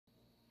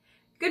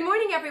Good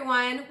morning,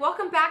 everyone.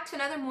 Welcome back to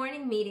another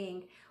morning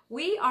meeting.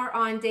 We are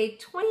on day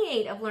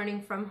 28 of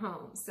learning from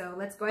home. So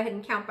let's go ahead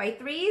and count by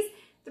threes.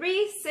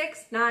 3,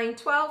 6, 9,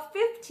 12,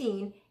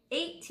 15,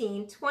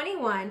 18,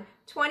 21,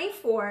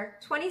 24,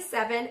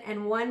 27,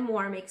 and one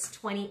more makes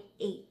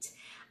 28.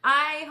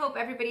 I hope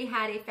everybody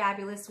had a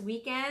fabulous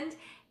weekend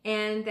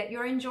and that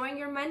you're enjoying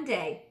your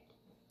Monday.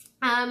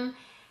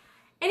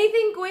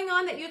 Anything going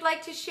on that you'd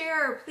like to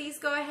share, please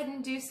go ahead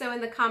and do so in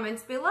the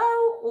comments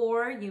below,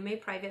 or you may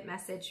private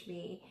message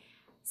me.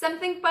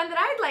 Something fun that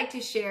I'd like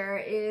to share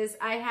is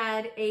I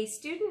had a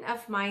student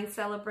of mine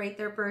celebrate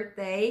their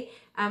birthday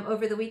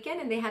over the weekend,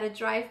 and they had a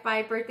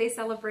drive-by birthday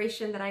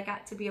celebration that I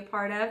got to be a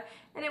part of,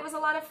 and it was a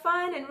lot of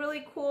fun and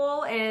really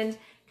cool and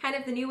kind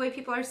of the new way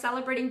people are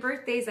celebrating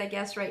birthdays, I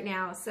guess, right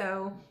now.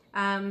 So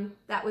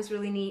that was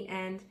really neat,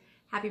 and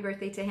happy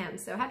birthday to him.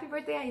 So happy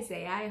birthday,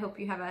 Isaiah. I hope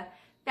you have a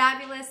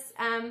fabulous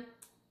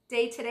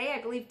day today.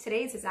 I believe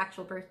today's his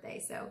actual birthday,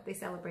 so they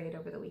celebrated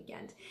over the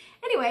weekend.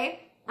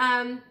 Anyway,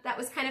 that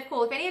was kind of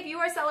cool. If any of you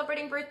are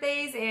celebrating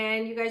birthdays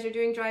and you guys are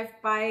doing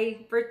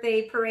drive-by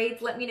birthday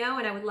parades, let me know,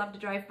 and I would love to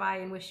drive by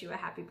and wish you a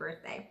happy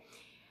birthday.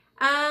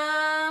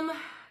 Anything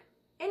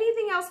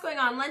else going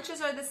on?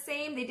 Lunches are the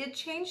same. They did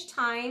change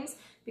times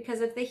because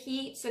of the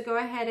heat, so go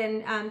ahead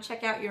and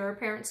check out your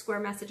Parent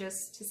Square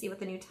messages to see what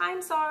the new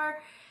times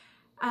are.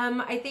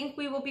 I think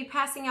we will be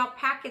passing out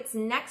packets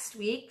next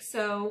week,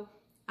 so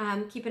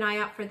keep an eye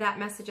out for that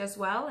message as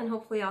well, and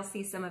hopefully I'll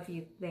see some of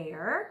you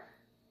there.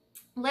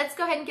 Let's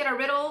go ahead and get our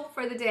riddle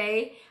for the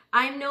day.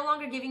 I'm no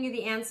longer giving you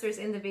the answers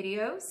in the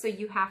video, so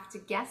you have to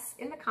guess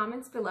in the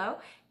comments below,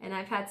 and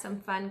I've had some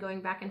fun going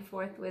back and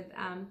forth with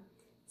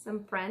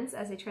some friends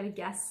as they try to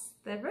guess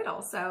the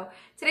riddle. So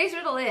today's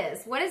riddle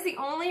is, what is the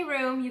only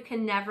room you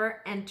can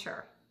never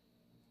enter?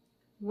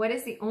 What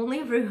is the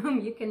only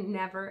room you can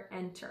never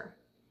enter?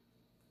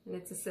 And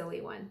it's a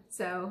silly one.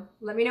 So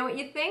let me know what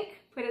you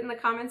think. Put it in the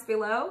comments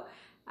below,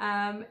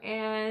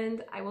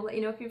 and I will let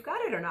you know if you've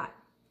got it or not.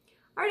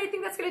 All right, I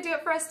think that's going to do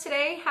it for us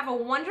today. Have a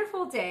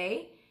wonderful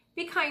day.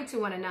 Be kind to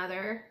one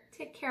another.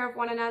 Take care of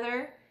one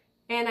another,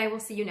 and I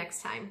will see you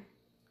next time.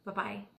 Bye-bye.